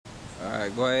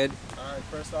Alright, go ahead. Alright,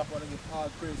 first off, I want to give all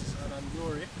praises and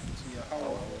glory to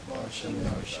Yahweh, Hashem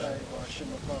Yahushai, Hashem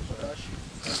Akwakodash.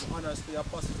 Honors to the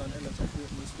apostles and elders of Great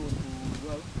Stone who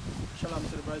well. Shalom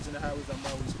to the brides in the highways and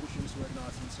byways pushing toward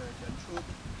north, sincerity and truth.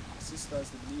 The sisters,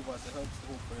 the believers, the helps,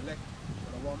 the hope for elect.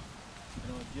 Shalom.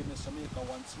 Goodness Jamaica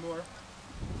once more.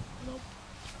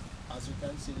 As you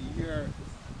can see, the year,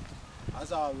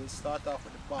 as always, start off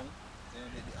with the bang.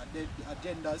 The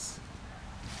agendas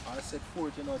are set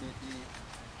forth, the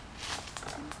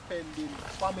impending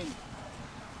famine,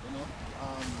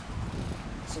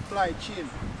 supply chain.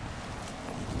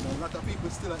 A lot of people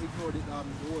still ignore the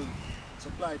whole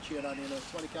supply chain, and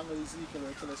somebody can go to Ezekiel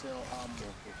and tell us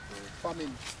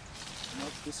famine,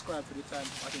 described for the time,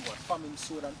 I think what, famine,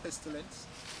 sword and pestilence.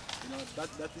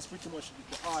 That is pretty much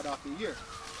the order of the year.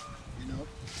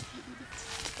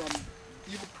 From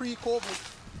even pre-COVID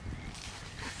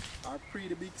or pre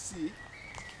the big C,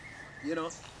 you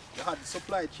had the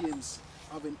supply chains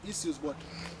having issues, but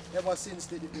ever since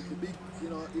the big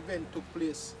event took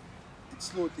place, it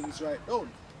slowed things right down,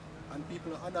 and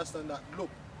people understand that look,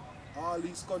 all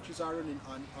these countries are running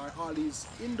on, or all these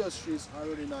industries are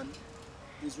running on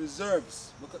these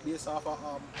reserves based off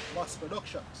of mass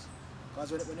productions.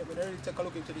 Because when you really take a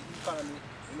look into the economy,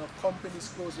 companies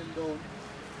closing down,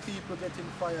 people getting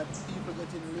fired, people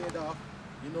getting laid off,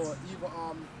 even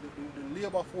the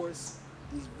labor force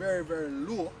is very, very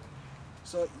low.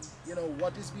 So,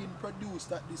 what is being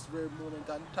produced at this very moment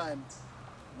in time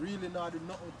really not do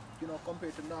nothing,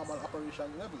 compared to normal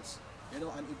operation levels. And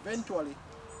eventually,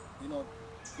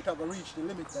 it have reached the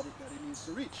limit that it needs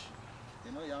to reach.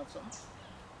 You have something?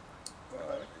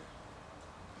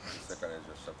 Second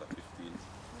Ezra chapter 15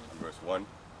 and verse 1. It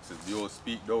says, Behold,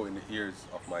 speak thou in the ears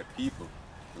of my people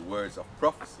the words of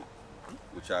prophecy,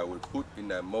 which I will put in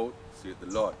thy mouth, saith the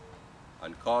Lord,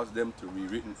 and cause them to be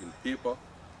written in paper,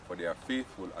 for they are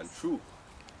faithful and true.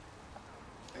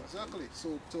 Exactly.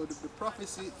 So the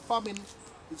prophecy, famine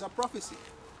is a prophecy.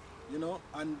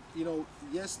 And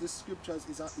yes, the scriptures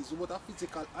is both a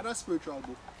physical and a spiritual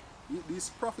book. This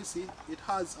prophecy, it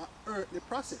has an earthly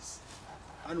process.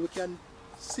 And we can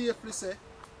safely say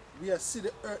we are see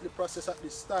the earthly process at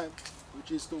this time,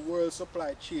 which is the world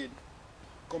supply chain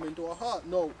coming to a halt.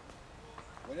 Now,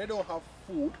 when you don't have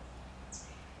food,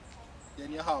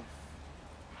 then you have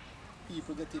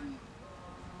people getting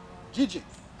jiggy,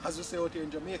 as we say out here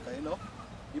in Jamaica,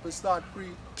 People start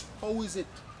how is it?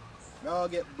 Now I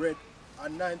get bread,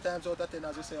 and 9 times out of 10,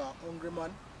 as we say, a hungry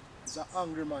man is an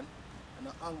angry man, and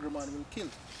an angry man will kill.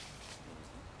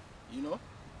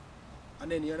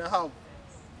 And then you're gonna have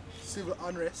civil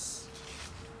unrest,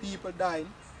 people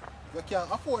dying. If you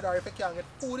can't afford, or if you can't get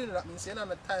food in, that means you don't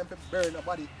have time to burn a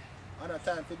body, and a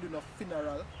time to do no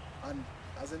funeral, and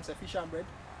as them say, fish and bread.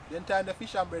 Then time the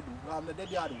fish and bread, the dead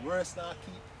yard worse than a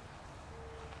keep.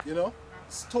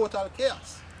 It's total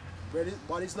chaos.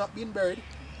 Body's not being buried.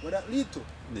 What that lead to?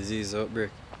 Disease outbreak.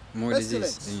 More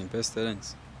Pestilence. disease.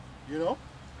 Pestilence.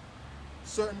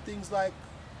 Certain things like,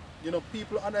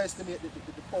 people underestimate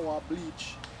the power of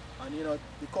bleach, and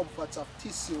the comforts of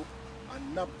tissue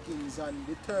and napkins and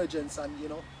detergents, and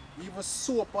even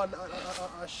soap and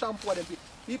shampoo. And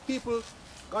people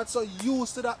got so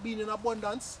used to that being in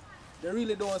abundance, they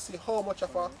really don't see how much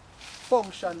of a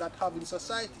function that have in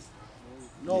society.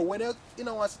 Now, when you're in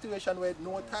a situation where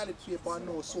no toilet paper and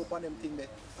no soap and them thing there,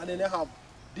 and then you have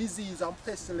disease and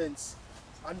pestilence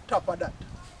on top of that.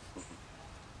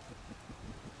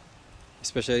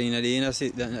 Especially in the inner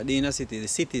city, the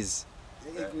cities.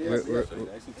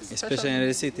 Especially in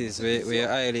the cities where you're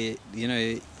highly,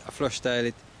 a flush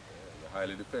toilet. You're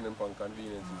highly dependent upon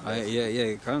convenience. Yeah,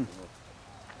 you can.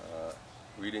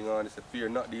 Reading on, it says, Fear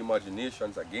not the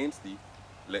imaginations against thee,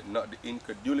 let not the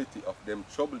incredulity of them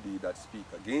trouble thee that speak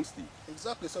against thee.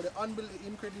 Exactly. So the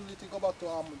incredulity go back to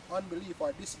unbelief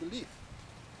or disbelief.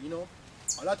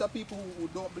 A lot of people who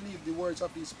don't believe the words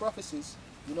of these prophecies,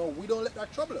 we don't let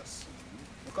that trouble us.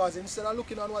 Because instead of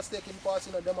looking on what's taking place,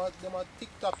 them are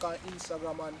TikTok and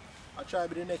Instagram and I try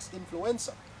to be the next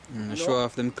influencer. Show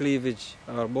off them cleavage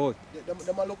or both.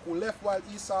 Them look who left while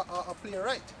east are playing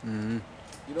right. Mm-hmm.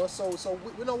 So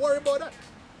we don't worry about that.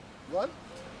 What?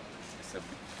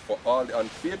 For all the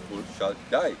unfaithful shall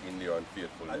die in their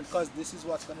unfaithfulness. And because this is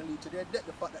what's going to lead to their death,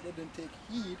 the fact that they didn't take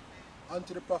heed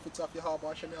unto the prophets of Yahweh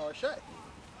Hashem Yahushai.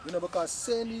 Because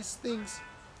saying these things,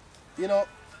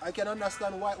 I can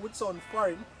understand why it would sound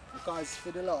foreign, because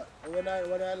for the Lord, when I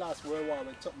last World War,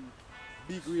 when something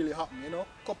big really happened,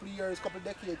 couple of years, couple of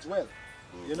decades well,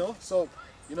 so,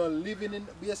 living in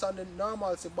based on the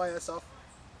normalcy by yourself,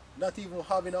 not even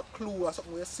having a clue or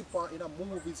something we see on in a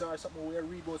movies or something we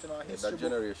read about in our Yeah, history that book.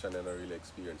 generation never really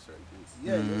experienced certain things.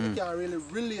 Yeah, you can't really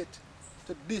relate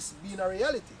to this being a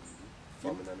reality.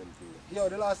 Famine and them things. Yo,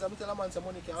 the last time I tell a man some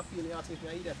money can't feel, he asked me if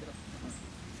I eat that, you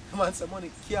know. A man some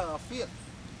money can't feel.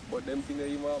 But them things that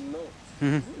you have now.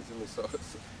 You see me, so,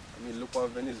 I mean, look on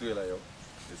Venezuela, yo.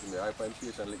 You see me,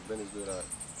 hyperinflation like Venezuela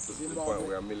to the Zimbabwe. point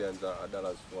where millions of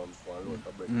dollars for a loaf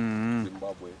of bread.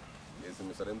 Zimbabwe. You see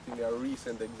me, so them things are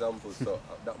recent examples. So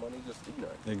that man is just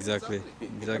ignorant. Exactly.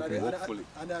 Exactly. Woefully.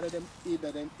 And out of them,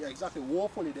 either them, yeah, exactly,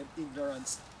 woefully, them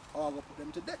ignorance, or go put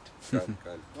them to death. Can.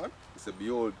 What? It said,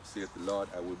 behold, saith the Lord,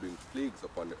 I will bring plagues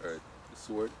upon the earth, the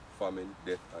sword, famine,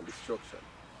 death, and destruction.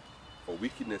 For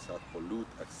wickedness hath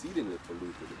exceedingly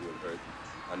polluted the whole earth,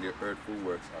 and their earthful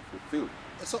works are fulfilled.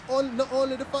 So not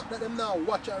only the fact that them now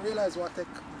watch and realize what take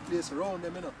place around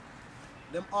them, you know,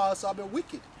 them also be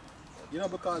wicked. You know,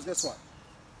 because guess what?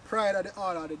 Pride at the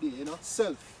order of the day, you know,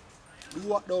 self. Do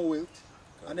what thou wilt.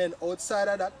 And then outside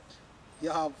of that, you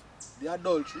have the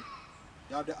adultery,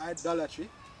 you have the idolatry,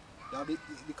 you have the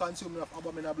consuming of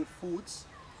abominable foods,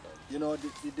 you know,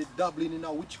 the dabbling in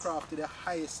a witchcraft to the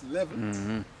highest level.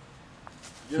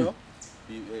 You know?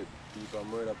 People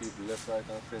murder people left, right,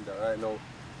 and center. Right now,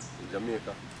 in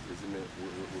Jamaica, you see me,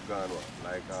 we're gone, what,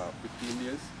 like 15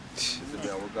 days? You see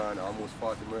me, we're gone almost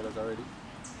 40 murders already.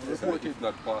 Reported. If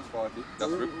not past 40,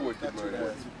 that's reported That's murder.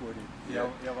 reported. You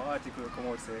have an article come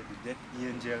out say the death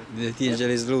angel. The angel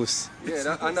is loose.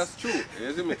 Yeah, and that's true.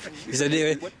 You see me?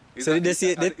 So they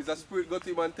say that. It's a spirit got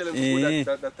him and tell him to Eh,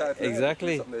 put that title.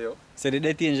 exactly. Something there, yo. So the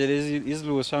death angel is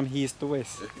loose from east to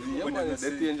west. Yeah, man,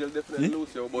 the angel definitely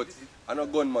loose, yo, but I'm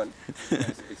not gunman.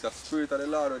 It's a spirit of the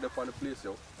Lord right up on the place,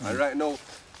 yo. And right now,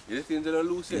 the angel are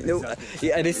loose yet. No,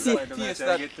 yeah, they see. Taste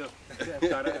that.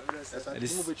 That's a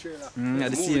This- movie trailer. Yeah, the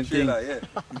Movie same thing. trailer,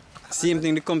 yeah. Same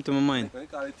thing that come to my mind. What you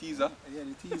call it, teaser? Yeah,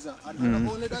 the teaser. And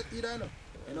not only that either,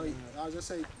 you know, as I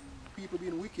say, people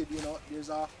being wicked, you know, there's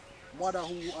a mother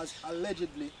who has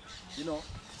allegedly, you know,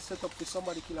 set up to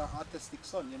somebody kill her autistic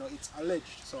son, you know, it's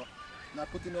alleged. So,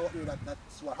 not putting out there that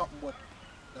that's what happened, but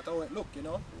that's how it look, you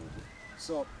know.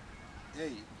 So,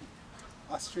 hey,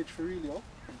 ostrich for real, yo.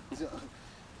 This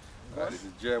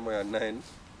is Jeremiah 9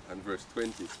 and verse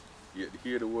 20. Yet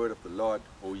hear the word of the Lord,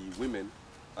 O ye women,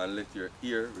 and let your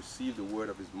ear receive the word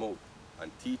of his mouth,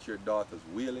 and teach your daughters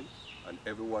wailing, and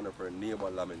every one of her neighbor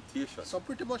lamentation. So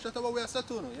pretty much that's what we are set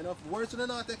to, you know. If words do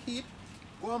not take heed,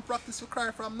 go and practice your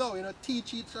cry from now, you know,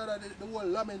 teach each other the whole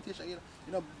lamentation, you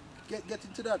know, get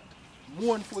into that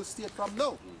mournful state from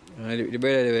now. The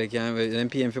brother they can them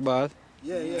pay him for ball.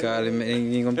 Yeah. Call him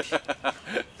he gonna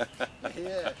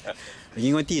Yeah.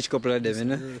 he gonna teach couple of them, you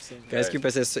know. Because Skipper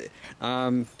says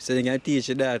so they can teach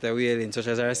your daughter wailing such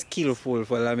as are skillful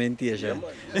for Yeah, lamentation.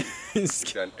 man,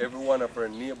 yeah. And every one of her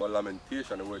neighbor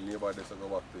lamentation, the word neighbor doesn't go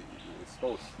back to his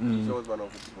spouse. He shows one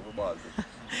of the people for ball.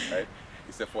 Right?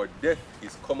 He said, for death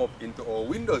is come up into our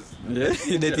windows. Yeah,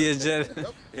 that angel.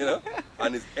 You know,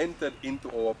 and is entered into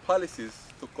our palaces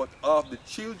to cut off the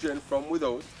children from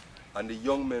without and the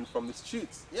young men from the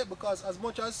streets. Yeah, because as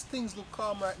much as things look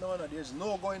calm right now, there's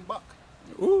no going back.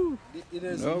 Ooh. It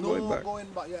is No no going back. going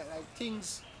back. Yeah, like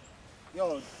things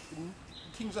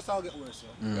just all get worse,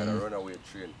 yo. And a runaway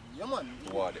train Yeah, man.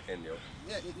 toward the end, yo.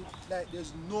 Yeah, like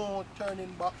there's no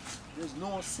turning back. There's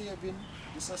no saving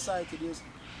the society.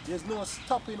 There's no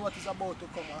stopping what is about to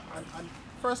come. And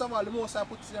first of all, the most I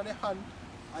put in the hand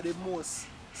are the most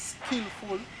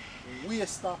skillful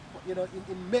waster. You know,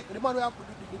 in make the man who have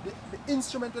the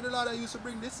instrument that the Lord used to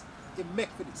bring this, he make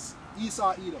for this.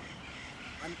 Esau Edom.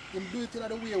 And him do it in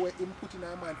the way where him put in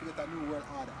our mind to get a new world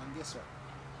order. And guess what?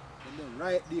 And then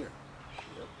right there.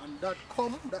 And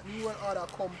that new world order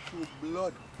come through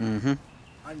blood Mm-hmm.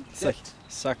 and Sac- death.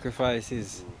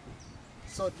 sacrifices.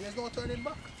 So there's no turning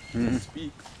back.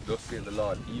 Speak, thus saith the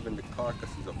Lord, even the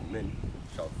carcasses of men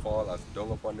shall fall as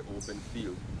dung upon the open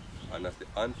field, and as the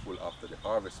handful after the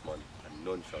harvestman, and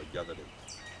none shall gather them.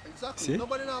 Exactly. See?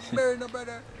 Nobody not bury no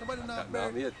brother. Nobody not Now,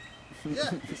 bury. mate,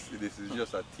 Yeah. this is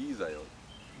just a teaser, yo.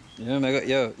 You know, my God,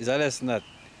 yo, it's a lesson that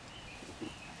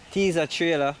teaser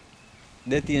trailer,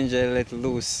 that angel let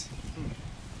loose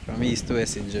from east to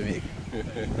west in Jamaica.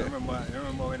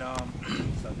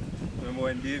 remember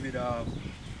when David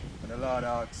when the Lord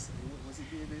asked, was it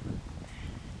David?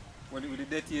 When with the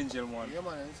death angel one. Yeah,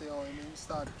 man. And say, oh, he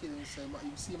start killing. Say,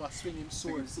 you see him swing him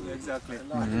sword. Yeah, exactly. And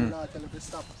the Lord tell him to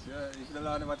stop. Yeah, if the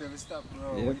Lord never tell me stop,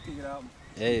 bro, Yep. what do you think it happen?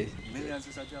 Hey, Millions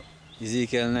is a job.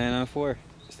 Ezekiel 9 and 4.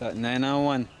 Start 9 and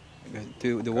 1.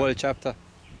 To the whole chapter.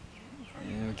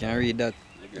 Yeah, we can read that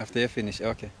after you finish.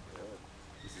 Okay.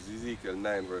 This is Ezekiel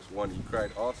 9 verse 1. He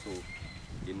cried also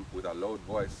with a loud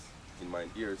voice in mine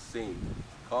ears, saying,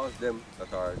 cause them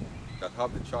that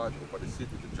have the charge over the city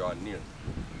to draw near,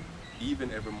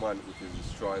 even every man with his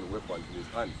destroying weapon in his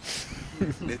hand.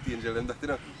 Let the angel them that, you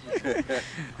know.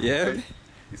 Yeah. Right?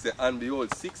 He said, and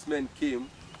behold, 6 men came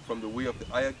from the way of the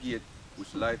higher gate,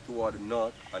 which lieth toward the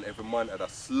north, and every man had a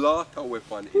slaughter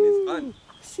weapon in his hand.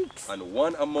 6. And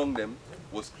one among them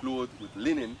was clothed with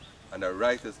linen, and a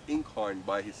writer's inkhorn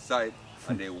by his side,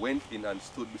 and they went in and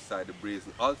stood beside the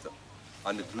brazen altar.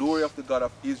 And the glory of the God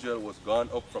of Israel was gone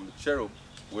up from the cherub,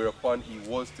 whereupon he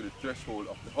was to the threshold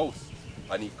of the house.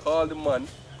 And he called the man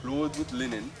clothed with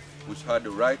linen, which had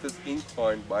the writer's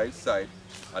inkhorn by his side.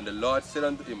 And the Lord said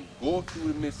unto him, go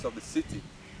through the midst of the city,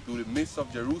 through the midst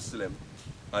of Jerusalem,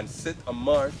 and set a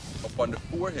mark upon the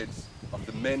foreheads of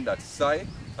the men that sigh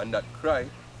and that cry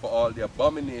for all the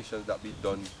abominations that be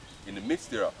done in the midst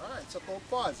thereof. Alright, so go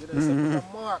pause. You know, so put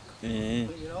a mark, Yeah.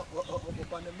 you know,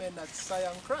 upon the men that sigh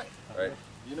and cry. Right?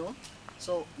 You know?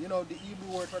 So, you know, the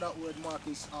Hebrew word for that word mark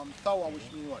is tawa,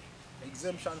 which means what?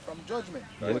 Exemption from judgment.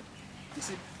 Right. But you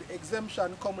see, the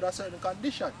exemption come with a certain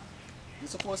condition. You're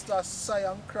supposed to sigh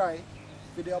and cry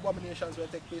for the abominations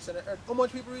that take place on the earth. How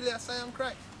much people really are sigh and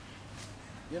cry?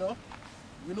 You know?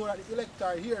 We know that the elect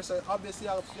are here, so obviously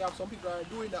you have some people that are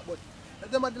doing that, but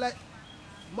them are like,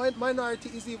 minority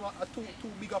is even a too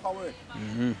big of a word.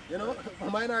 You know?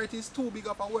 Minority is too big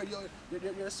of a word.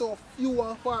 You're so few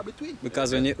and far between.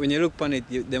 Because when you look upon it,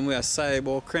 then we are sorry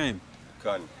about crime.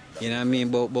 Can. You know what I mean?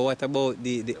 But what about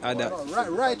the other No,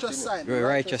 righteous sign.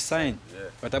 righteous sign? Yeah.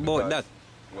 What about that?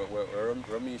 When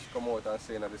Ramesh come out and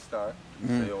saying at the start,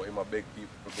 so yo, him a beg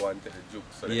people to go and take the juke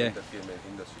so the Yeah. entertainment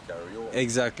industry can reopen.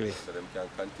 Exactly. So them can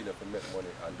continue to make money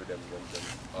and do them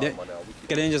They- man are wicked.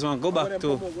 Can then just want to go back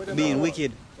to being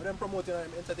wicked. When them promoting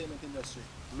the entertainment industry,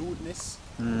 lewdness,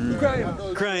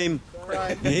 Crime. Crime.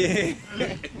 crime. Yeah.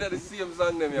 Not the same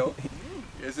song them, yo.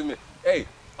 You see me? Hey,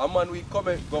 a man we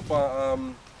comment go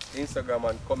on Instagram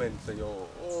and comment say yo,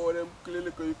 oh them clearly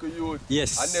you could use.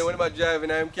 Yes. And then when I'm driving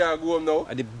I can't go home now.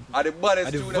 At the- At the baddest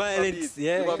at the tune that violence,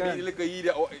 yeah, You can't. be little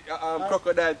idiot,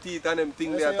 crocodile teeth and them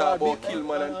thing they talk about kill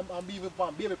man and And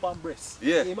baby palm breast.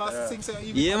 Yeah. He must sing say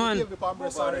Yeah, man. baby palm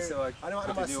breast. Move on, And say what, I don't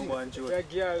put want the to see. newborn joke. The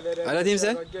girl that What that him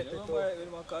say? get it Remember to-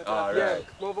 when man caught Ah, Yeah, right.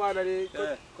 move on to the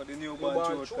Yeah, got the newborn Newborn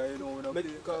joke, joke. 'cause you know we don't play.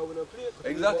 because we don't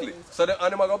play. Exactly. So the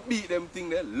animal gonna beat them thing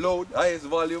there, loud, highest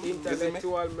volume. You see me?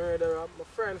 Intellectual murderer. My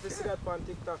friend, if you see that on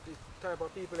TikTok, the type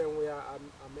of people and we are I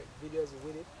make videos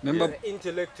with it. Remember- The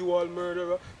intellectual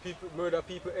murderer, people murder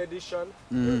people edition.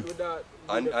 With that,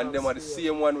 And them are the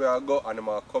same one where I go and them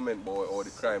are comment about all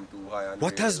the crime too high and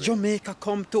What has Jamaica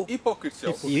come to? hypocrites,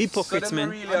 yo. Hypocrites, so them man.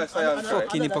 really are science,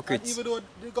 fucking right? hypocrites. And even though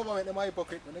the government them are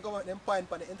hypocrite, when the government them point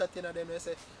for the entertainer them, they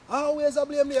say, always I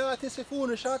blame the artist for food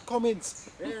and shortcomings.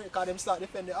 Because them start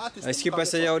defend the artist. I skip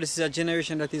say, yo, this is a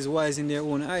generation that is wise in their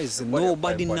own eyes. What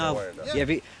Nobody you find now. point of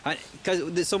that?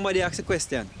 Because somebody asked a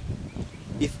question.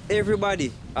 If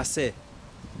everybody I say,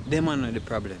 them are not the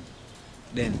problem,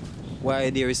 then why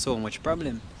there is so much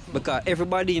problem? Because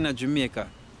everybody in Jamaica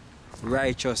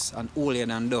righteous and holier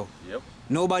than thou. Yep.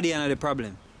 Nobody are the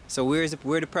problem. So where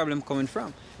the problem coming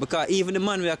from? Because even the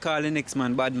man we are calling the next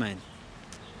man bad mind.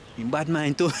 In bad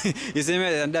mind too. You see me?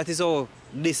 And that is how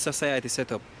this society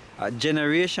set up. A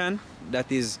generation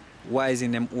that is wise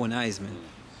in them own eyes, man.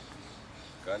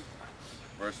 Can.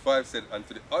 Verse 5 said, and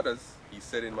to the others he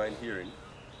said in mine hearing,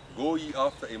 go ye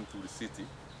after him to the city,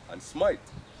 and smite.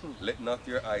 Let not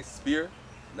your eyes spare,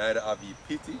 neither have ye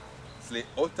pity. Slay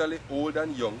utterly old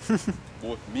and young,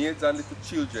 both maids and little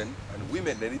children, and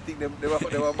women. Then they think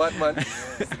they were bad man.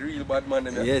 It's the real bad man.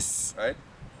 Them, Yes. Right?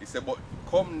 He said, but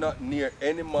come not near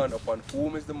any man upon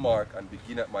whom is the mark, and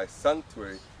begin at my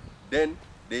sanctuary. Then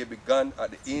they began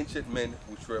at the ancient men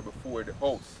which were before the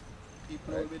house.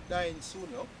 People will be dying soon,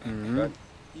 yo. Can.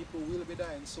 People will be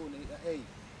dying soon. Hey,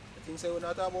 the things say we're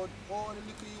not about all the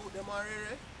little youth, them are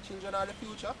here, children are the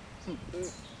future.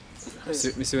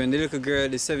 So when the little girl,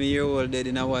 the 7-year-old dead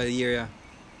in our area,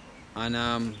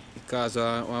 and because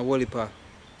of one Wolipa,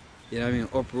 you know what I mean,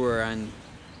 uproar, and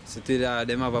so to that,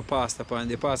 them have a pastor upon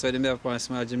the pastor them have upon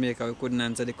small Jamaica, we couldn't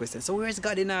answer the question. So where's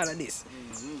God in all of this?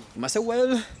 I say,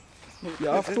 well, you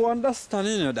have to understand,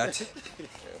 you know, that.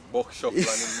 Buckshot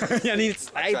planning. You need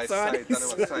sights on it.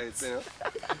 Sights, you know.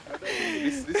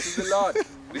 This is the Lord.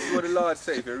 This is what the Lord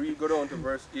said. If you read, go down to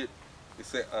verse 8, he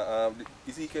said,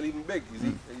 Ezekiel even begged,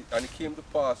 and it came to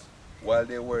pass while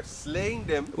they were slaying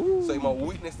them, so he might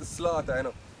witness the slaughter, you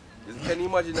know. Can you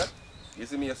imagine that? You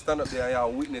see me, you stand up there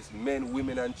and you witness men,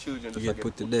 women, and children just Get get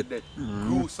put to death.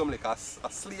 Gruesome, like a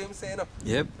slave, say, you know.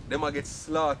 Yep. Them a get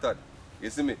slaughtered. You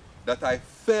see me? that I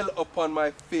fell upon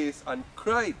my face and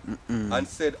cried and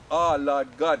said, Ah, Lord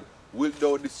God, wilt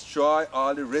thou destroy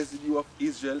all the residue of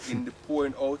Israel in the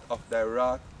pouring out of thy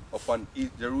wrath upon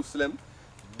Jerusalem?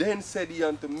 Then said he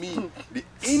unto me, The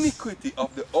iniquity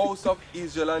of the house of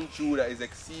Israel and Judah is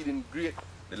exceeding great.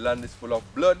 The land is full of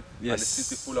blood, and the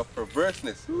city full of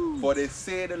perverseness. For they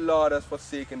say the Lord has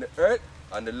forsaken the earth,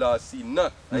 and the Lord see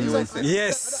not. And you say,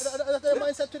 Yes. That's their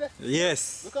mindset today.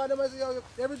 Yes. Because them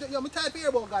say, I'm tired to hear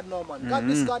about God now, man. God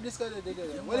this, God this, God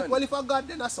this. Well, if I God,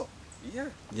 then that's so. yeah.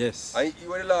 Yes. And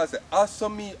what the Lord said, as for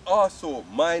me also,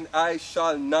 mine I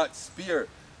shall not spare,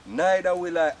 neither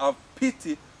will I have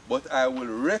pity, but I will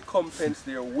recompense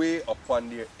their way upon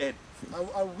their head.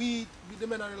 And we, the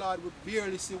men of the Lord, we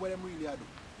barely see what them really are doing.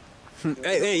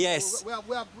 Hey, yes.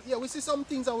 We see some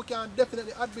things that we can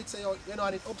definitely admit, say, you know,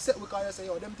 and it upset we can say,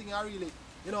 them things are really,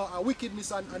 you know, a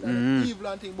wickedness and evil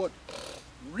and thing. But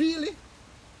really,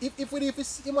 if we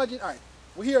imagine, alright,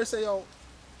 we hear say, the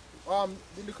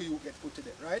little you get put to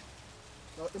death, right?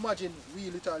 Now imagine we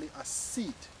literally a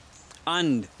seat.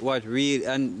 And what real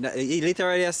and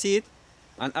literally I see it,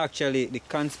 and actually the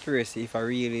conspiracy, if I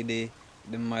really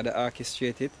the mother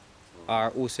orchestrated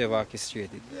or whosoever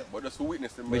orchestrated. Yeah, but just to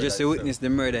witness the murder. We just to witness the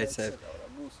murder itself.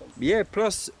 Yeah,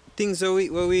 plus things where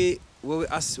we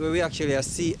actually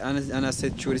see and I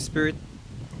said through the spirit,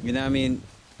 you know what I mean,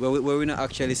 where we not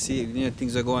actually see, you know,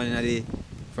 things are going in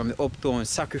from the uptown,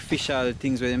 sacrificial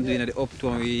things where them doing in the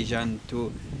uptown region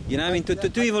to, you know what I mean,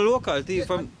 to even local, to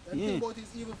from. And Yeah. think about it,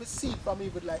 even if see it from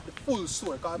even like the full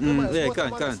story, because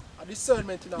Yeah, a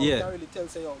discernment now, Yeah. we can really tell,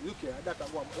 say, oh, look here, that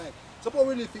can go on. Like, suppose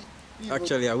really if you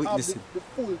Actually, I have witnessed the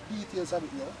full details of it,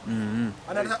 you know,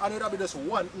 and it would be just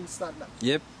one instant now.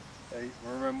 Yep. I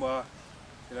remember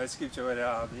in the scripture where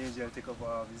the angel take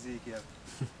up Ezekiel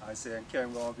and say, and carry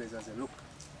him go one place and say, look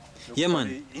Yeah, for man.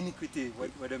 the iniquity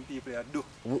what them people are do.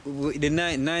 The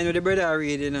nine with the brother I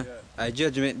read, you know, Yeah. I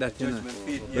judgment that, you know. Judgment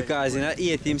feet. Yeah, Because in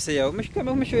the 8 him say, oh, come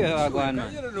on, show you how I go on,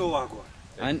 man. You don't know what go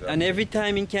on. And every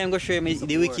time he can go show him,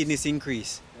 the wickedness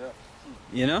increase. Yeah.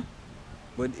 You know?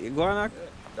 But go on,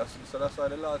 So that's why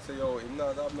the Lord say, yo, him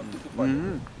not have no pity for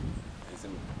you.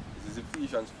 This is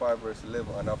Ephesians 5 verse 11,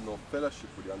 and have no fellowship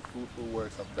with the unfruitful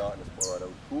works of darkness, but rather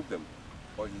reprove them.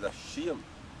 For it is a shame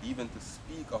even to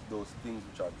speak of those things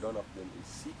which are done of them in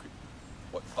secret.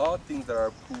 But all things that are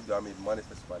approved are made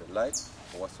manifest by the light,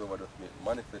 and whatsoever doth make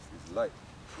manifest is light.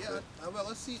 Yeah, and well,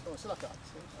 let's see. Oh, so like that.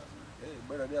 Hey,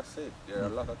 brother, they are said there are a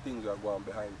lot of things that are going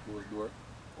behind closed door,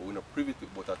 but we're not privy to it,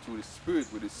 but through the spirit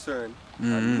we discern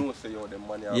and know, say, the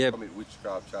money are commit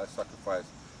witchcraft, child sacrifice.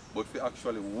 But if you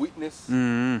actually witness,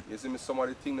 you see me, some of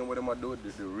the things that them are doing,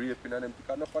 the raping and them,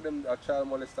 because enough of them are child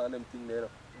molesting and them things there,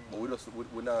 but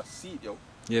we not see it, yo.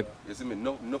 Yep. You see me,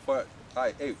 no for,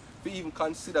 hey, if you even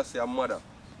consider, say, a mother,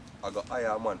 I got hire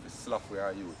a man to slap where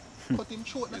are you. Cut him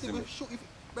short, not even shoot.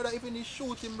 Brother, if he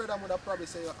shoot him, brother, I would have probably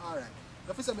say, alright.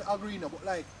 If you say me agree now, but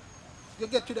like, you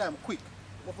get to them quick.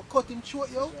 But for cut him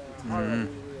short, yo, alright.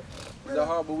 It's a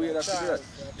horrible way that to do that.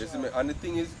 You see me? And the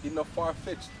thing is, it's not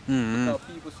far-fetched. Because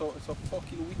people so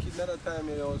fucking wicked another time,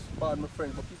 you know, pardon my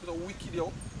friend, but people so wicked,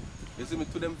 yo. You see me?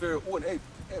 To them very own. Hey,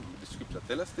 the scripture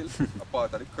tell us still, a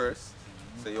part of the curse.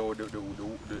 Say, yo, the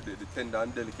tender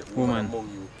and delicate woman among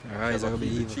you. Eyes Never are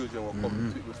keep evil. the children will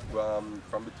come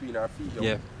from between our feet, yo.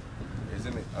 Yeah. You see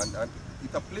me? And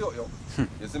it's a play out, yo.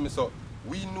 You see me? So,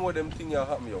 we know them things are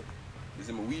happening, yo. You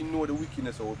see me? We know the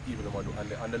wickedness of what people do.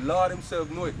 And the Lord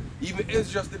himself know it. Even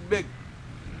Ezra did beg.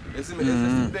 You see me?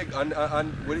 Ezra did beg.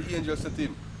 And when the angel said to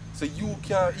him, so you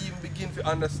can't even begin to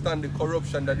understand the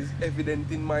corruption that is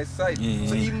evident in my sight. So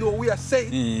even though we are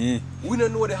saved, we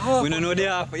don't know the half. We don't know the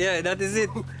half. Yeah, that is it.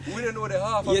 We don't know the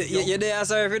half of it. You're there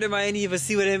sorry for them, and you never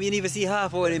see with them, you never see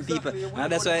half of them people. Exactly, we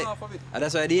And that's know the why half of it. and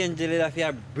that's why the angel that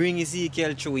you bring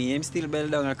Ezekiel through him still bell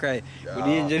down and cry. But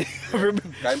the angel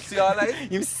Can him see all right?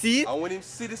 him see it. And when him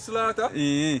see the slaughter,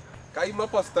 Yeah. can him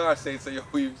up a star say, so yo,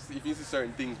 if you see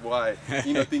certain things, boy,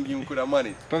 you don't think you could have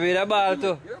managed. Probably the ball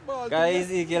too. Yeah, ball too, Because yeah.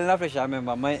 Ezekiel not flesh, I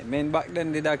remember. Men back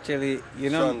then did actually, you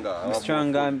know,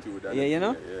 Stronger. and yeah, you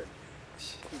know. Yeah.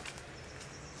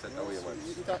 Set away, man.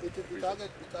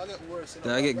 It'll get worse. You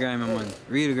know? That get grimy, man.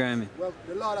 Real grimy. Well,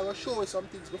 the Lord will show you some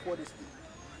things before this thing.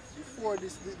 Before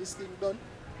this thing done,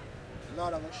 the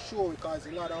Lord will show you, because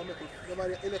the Lord will make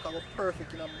it, he'll make it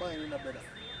perfect in a mind, in a brother.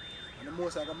 And the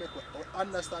most I can make it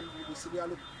understand, we see we are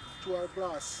looking through our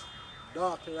glass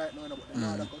darkly right now, but the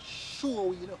Lord will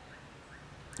show you,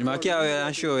 You might carry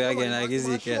and show you again like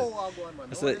Ezekiel.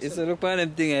 So it's a look at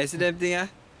them thing, you see them thing,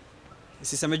 You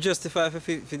see some justify if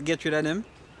you get rid of them?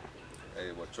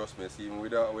 Hey, but trust me, see, even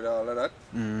with all of that,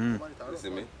 you see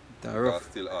me? That That's rough.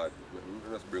 still hard.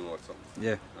 Let's bring out something.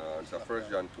 Yeah. So 1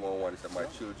 John 2:1, it said, my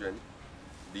children,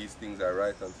 these things I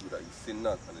write unto you that you sin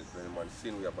not. And if any man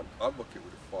sin, we have an advocate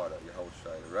with the Father,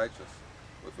 Yahushua the righteous.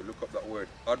 But if you look up that word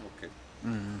advocate,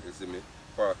 you see me,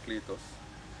 Paracletos,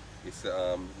 it's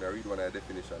I read one of the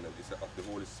definition, it said, of the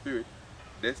Holy Spirit,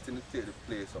 destined to take the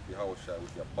place of Yahushua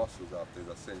with the apostles after his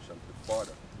ascension to the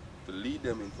Father, to lead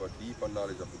them into a deeper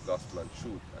knowledge of the gospel and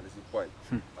truth, and this is the point,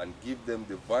 and give them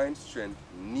divine strength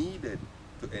needed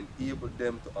to enable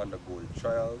them to undergo the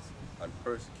trials and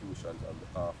persecutions on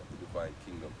behalf of the divine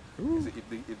kingdom. You see,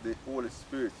 if the Holy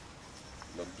Spirit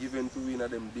given to we in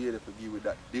them daily to give with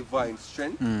that divine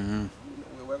strength,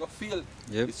 we're going to feel.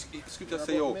 Yep. The scripture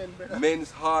say, yo,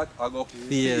 men's heart are going to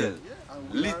feel.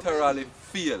 Literally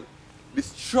feel. The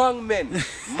strong men,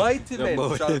 mighty men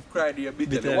shall cry their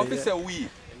bitterly. What if say we?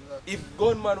 If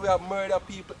gunman we have murder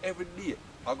people every day,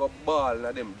 I got ball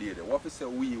in them day. What if say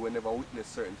we whenever witness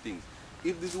certain things?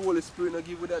 If this Holy Spirit not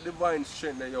give you that divine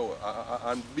strength, yo,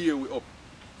 and bear we up.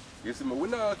 You see me, we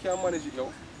now can manage it,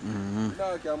 yo. We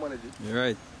now can manage it. You're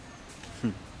right.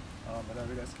 But I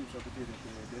read a scripture pertaining to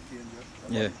Death Angel.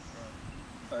 Yeah.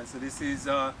 Alright, so this is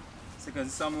 2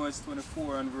 Samuel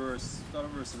 24 and verse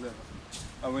 11.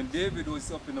 And when David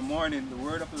was up in the morning, the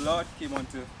word of the Lord came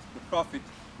unto the prophet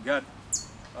Gad.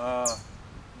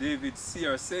 David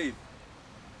seer said,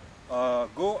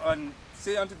 go and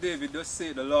say unto David, thus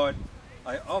saith the Lord,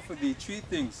 I offer thee 3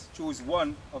 things, choose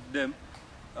one of them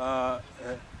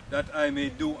that I may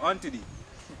do unto thee.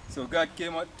 So God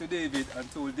came up to David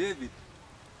and told David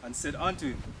and said unto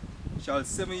him, shall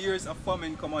 7 years of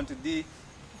famine come unto thee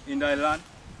in thy land,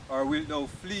 or wilt thou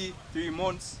flee 3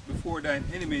 months before thine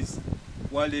enemies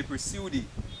while they pursue thee?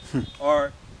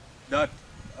 Or that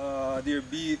there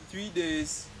be 3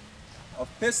 days of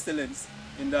pestilence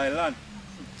in thy land?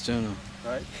 Jono.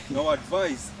 Right? Now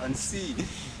advise and see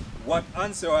what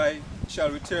answer I shall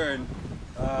return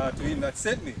to him that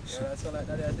sent me. Yeah, that's all like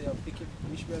that. I say, pick it,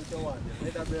 which belt you want. The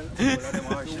leather belt, All of them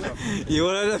are shit up. You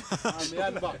want them? and the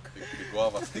hand back. The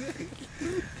guava stick.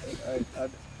 Right,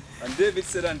 and David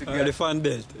said unto Or the God, fan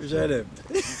belt? Which are them?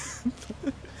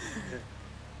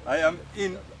 I am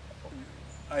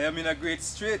in a great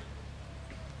strait.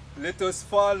 Let us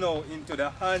fall now into the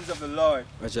hands of the Lord.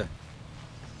 Watch out.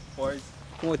 For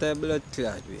Come out of blood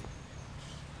clot way.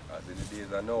 As in the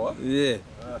days of Noah. Yeah.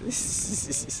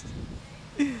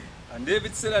 And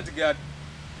David said unto God,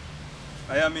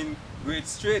 I am in great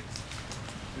strait.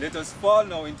 Let us fall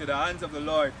now into the hands of the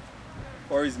Lord,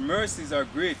 for his mercies are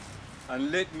great,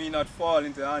 and let me not fall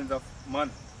into the hands of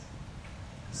man.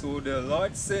 So the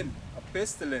Lord sent a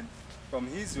pestilence from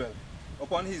Israel,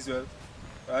 upon Israel,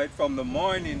 right, from the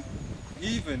morning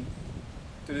even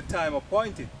to the time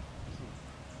appointed.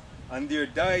 And there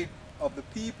died of the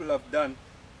people of Dan,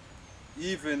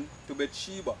 even to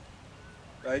Bathsheba,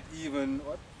 right, even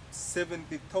what,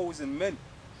 70,000 men.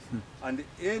 And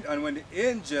when the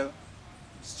angel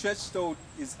stretched out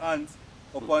his hands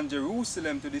upon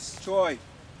Jerusalem to destroy,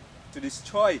 the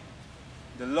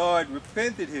Lord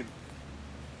repented him,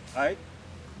 right,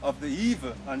 of the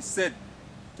evil, and said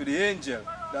to the angel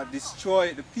that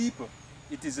destroyed the people,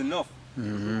 it is enough.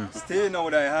 Stay now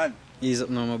thy hand. Ease up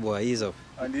now, my boy. Ease up.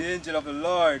 And the angel of the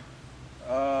Lord,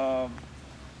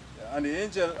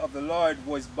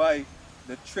 was by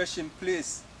the threshing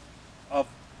place of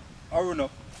Arunah,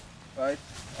 right,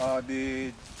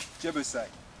 the Jebusite.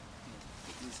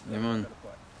 Yeah, man.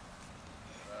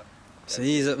 So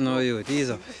ease up now, you. Ease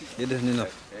up. You're doing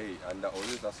enough. Hey, and that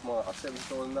was a small, a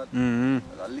 7,000 that, Mm-hmm. and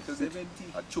a little bit, 70.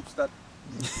 a chups that.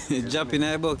 Jump in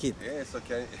a bucket. Yes,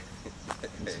 okay.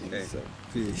 Hey,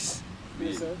 Please.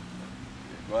 Yes, sir.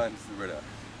 go on, brother.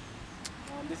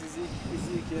 This is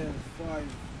Ezekiel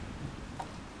 5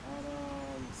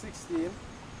 and 16. It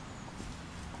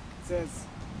says,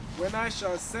 when I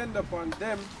shall send upon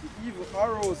them the evil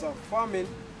arrows of famine,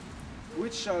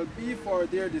 which shall be for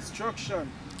their destruction.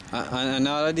 And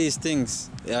all of these things,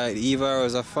 evil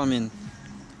arrows of famine,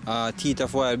 teeth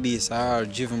of wild beasts are all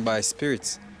driven by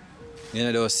spirits. You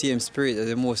know, those same spirits that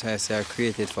the Most High say are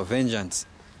created for vengeance.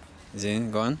 Is it?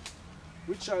 Go on.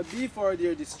 Which shall be for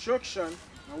their destruction,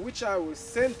 and which I will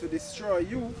send to destroy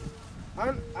you,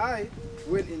 and I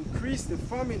will increase the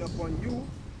famine upon you,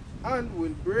 and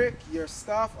will break your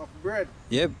staff of bread.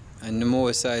 Yep. And the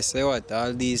Most High say what?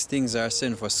 All these things are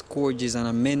sent for scourges and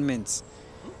amendments.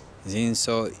 See?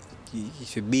 So it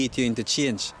should beat you into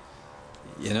change.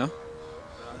 You know?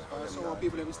 Some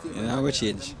people have still You know, we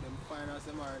change. them finance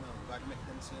them are now. God make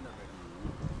them say now.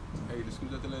 Hey, the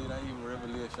scripture tell you that even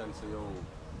Revelation say, yo,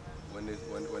 when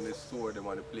they store them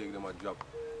and the plague them a drop,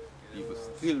 people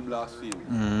still blaspheme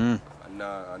Mm-hmm.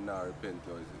 and not repent.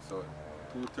 Yo. So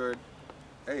 2/3,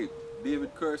 hey,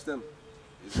 David cursed them.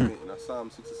 You see me? In Psalm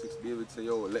 66, David say,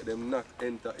 yo, let them not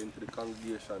enter into the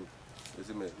congregation. You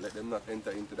see me? Let them not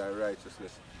enter into thy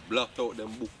righteousness. Blot out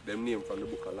them name from the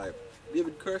book of life.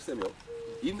 David cursed them, yo.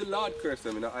 Even the Lord cursed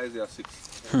them in Isaiah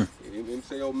 6. Him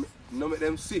say, yo, no make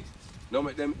them see, no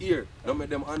make them hear, no make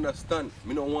them understand.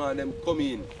 Me don't want them come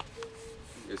in.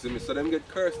 You see me? So them get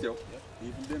cursed, yo.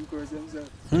 Even them curse themselves.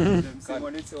 Them say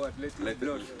when it's what, let his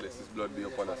blood. Let his blood be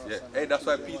upon us. Yeah. Hey, that's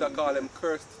why Peter called them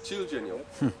cursed children, yo.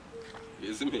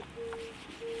 You see me?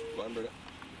 Go on, brother.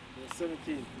 Verse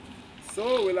 17.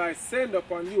 So will I send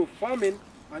upon you famine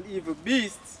and evil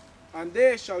beasts, and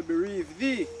they shall bereave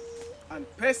thee, and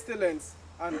pestilence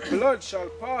and blood shall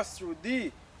pass through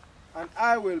thee, and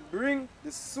I will bring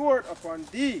the sword upon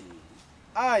thee.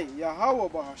 I, Yahweh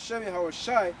Bahashem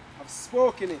Yahushai, have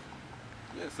spoken it.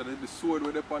 Yeah, so the sword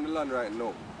we're upon the land right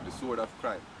now, the sword of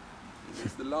crime.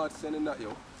 It's the Lord sending that, yo.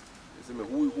 You see me?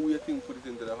 Who you think put it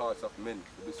into the hearts of men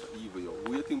to be so evil, yo?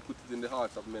 Who you think put it in the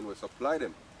hearts of men will supply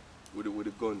them with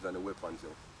the guns and the weapons, yo?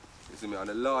 You see me? And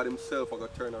the Lord himself are going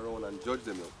to turn around and judge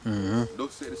them, yo. Mm-hmm.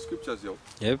 Those say the scriptures, yo.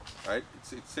 Yep. Right?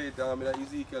 It said in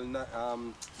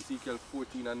Ezekiel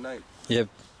 14 and 9. Yep.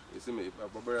 You see me? If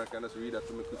my brother can just read that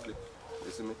to me quickly.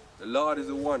 You see me? The Lord is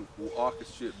the one who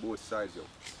orchestrates both sides, yo.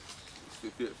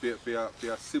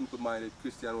 For a simple-minded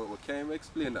Christian, we can't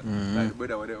explain that. Like the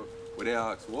brother when they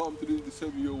ask, what happened to this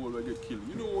 7-year-old when get killed?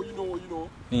 You know.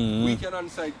 We can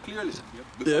answer it clearly.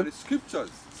 Because the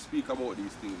scriptures speak about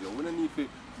these things, yo. We don't need to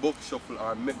book shuffle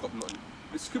or make up nothing.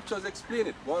 The scriptures explain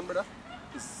it. Go on, brother.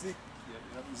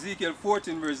 Ezekiel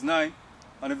 14 verse 9.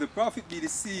 And if the prophet be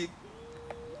deceived,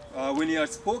 when he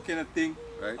has spoken a thing,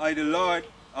 Right. I the Lord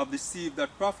have deceived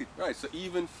that prophet. Right, so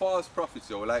even false prophets,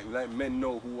 yo, like men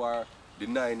know who are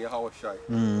denying Yahushua,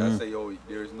 that say, yo,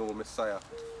 there is no Messiah,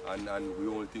 and the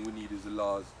only thing we need is the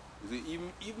laws. You see,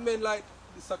 even men like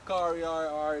the Sakari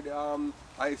or the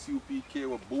ISUPK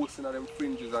were boasting of them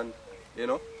fringes, and you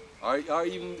know, or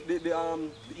even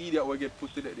the idiot will get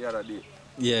put to death the other day.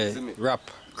 Yeah. You see me?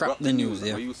 Crap the news,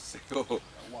 yeah. We used to say, oh,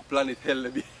 planet hell,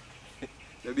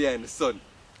 they behind the sun.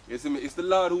 You see me? It's the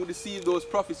Lord who deceived those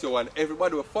prophets, yo, and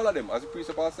everybody will follow them, as the priest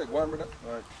of our said. Go on, brother.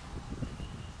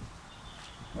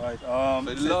 Right. So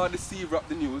the Lord deceived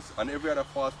the news and every other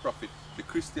false prophet, the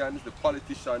Christians, the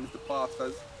politicians, the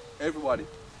pastors, everybody.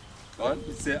 Go on.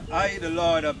 It says, I the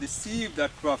Lord have deceived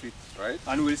that prophet, Right?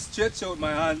 and will stretch out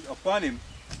my hand upon him,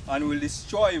 and will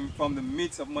destroy him from the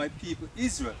midst of my people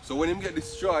Israel. So when him get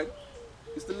destroyed,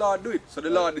 it's the Lord do it. So the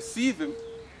Lord deceive him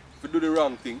to do the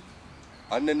wrong thing,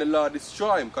 and then the Lord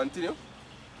destroy him. Continue.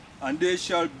 And they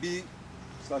shall bear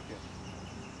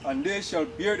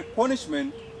the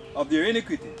punishment of their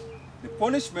iniquity. The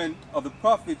punishment of the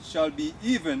prophet shall be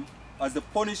even as the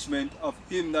punishment of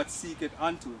him that seeketh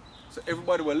unto him. So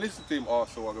everybody will listen to him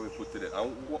also are going to be put to death.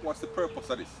 And what's the purpose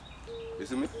of this? You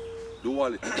see me? Do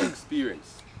all it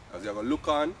experience. As you're going to look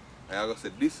on, and you're going to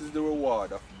say, this is the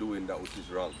reward of doing that which is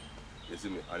wrong. You see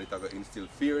me? And it's going to instill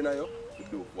fear in you to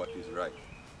do what is right.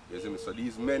 You see me? So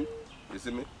these men, you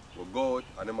see me, will go out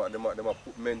and them are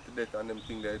put men to death and them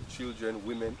think they're children,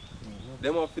 women.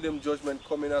 Them are for them judgment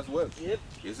coming as well. Yep.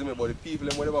 You see me? But the people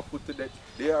them whatever put to death,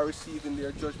 they are receiving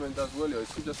their judgment as well. You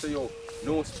see, just say, yo,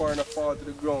 no spar nor fall to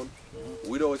the ground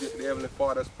without the Heavenly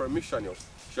Father's permission, yo.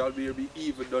 Shall there be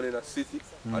evil done in a city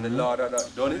and the Lord had not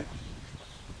done it?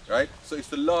 Right? So it's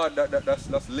the Lord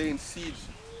that's laying siege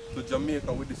to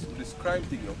Jamaica with this crime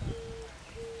thing, yo.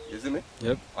 You see me?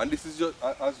 Yep. And this is just,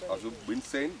 as we've been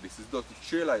saying, this is just the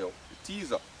trailer, yo, the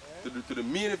teaser to the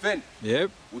main event,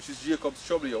 Yep. which is Jacob's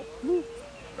trouble, yo.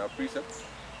 Now, precept.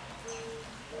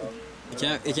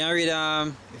 You can read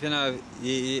if you know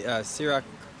Sirach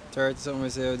 30 something,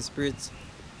 say the spirits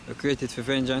are created for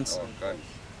vengeance. Oh, God.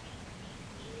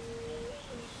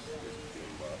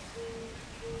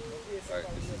 Alright,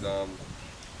 this is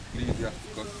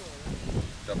Ecclesiasticus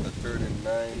chapter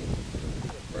 39,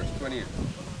 verse 28. It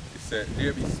said,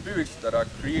 there be spirits that are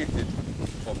created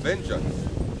for vengeance,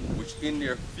 which in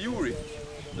their fury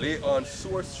lay on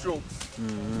sore strokes.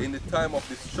 In the time of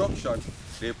destruction,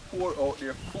 they pour out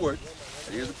their force,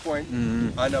 and here's the point,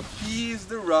 and appease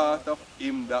the wrath of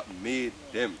him that made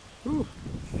them.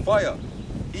 Fire,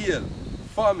 hail,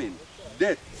 famine,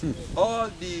 death, all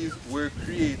these were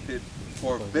created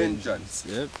for vengeance.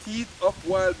 Yep. Teeth of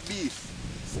wild beasts,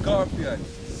 scorpions,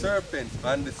 serpents,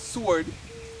 and the sword,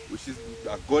 which is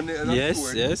a gun and a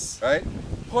sword, Yes. right?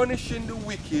 Punishing the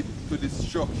wicked to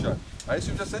destruction. And the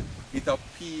scripture said, it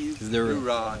appeased the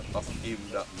wrath of him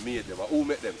that made them. Who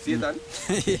made them? Satan?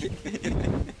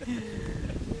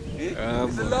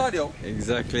 It's the Lord, yo.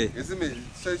 Exactly. You see me?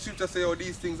 So the scripture say, oh,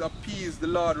 these things appease the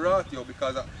Lord wrath, yo,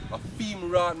 because a theme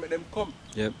wrath make them come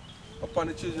Yep. upon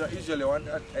the children of Israel. Yo, and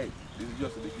hey, this is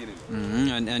just the beginning.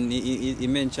 Yo. And he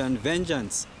mentioned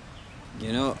vengeance.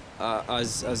 You know,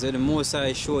 as the Most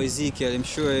High show Ezekiel, him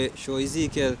show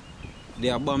Ezekiel the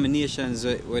abominations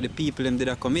where the people them did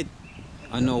a commit.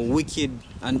 And how wicked,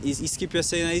 and his scripture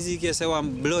saying Ezekiel say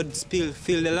one blood spill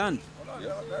fill the land.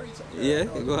 Yeah,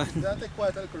 go on. That take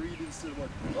quite a little reading still,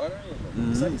 but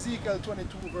Mm-hmm. so Ezekiel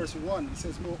 22 verse 1, it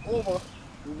says, moreover,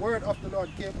 the word of the Lord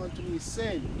came unto me,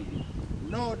 saying,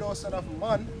 Now thou son of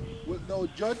man, wilt thou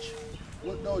judge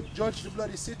the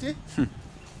bloody city?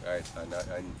 Right,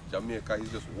 and Jamaica is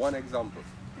just one example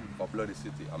of a bloody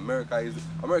city. America is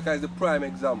the prime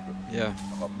example Yeah.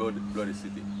 of a bloody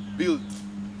city, built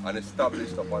and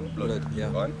established upon blood. Blood, yeah.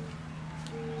 Go on.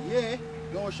 Yea,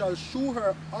 thou shalt shew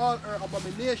her all her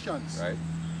abominations. Right.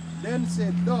 Then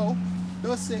said thou,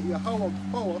 thus saith Yahweh of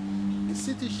power, the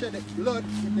city sheddeth blood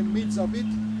in the midst of it,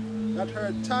 that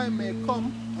her time may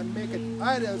come and make it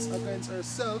idols against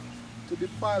herself to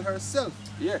defile herself.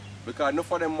 Yeah, because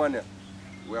enough of them man here,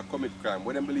 we are commit crime.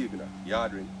 What them believe in?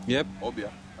 Yardring, Yep. Obia,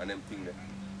 and them thing there.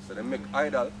 So they make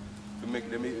idol to make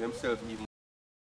them themselves even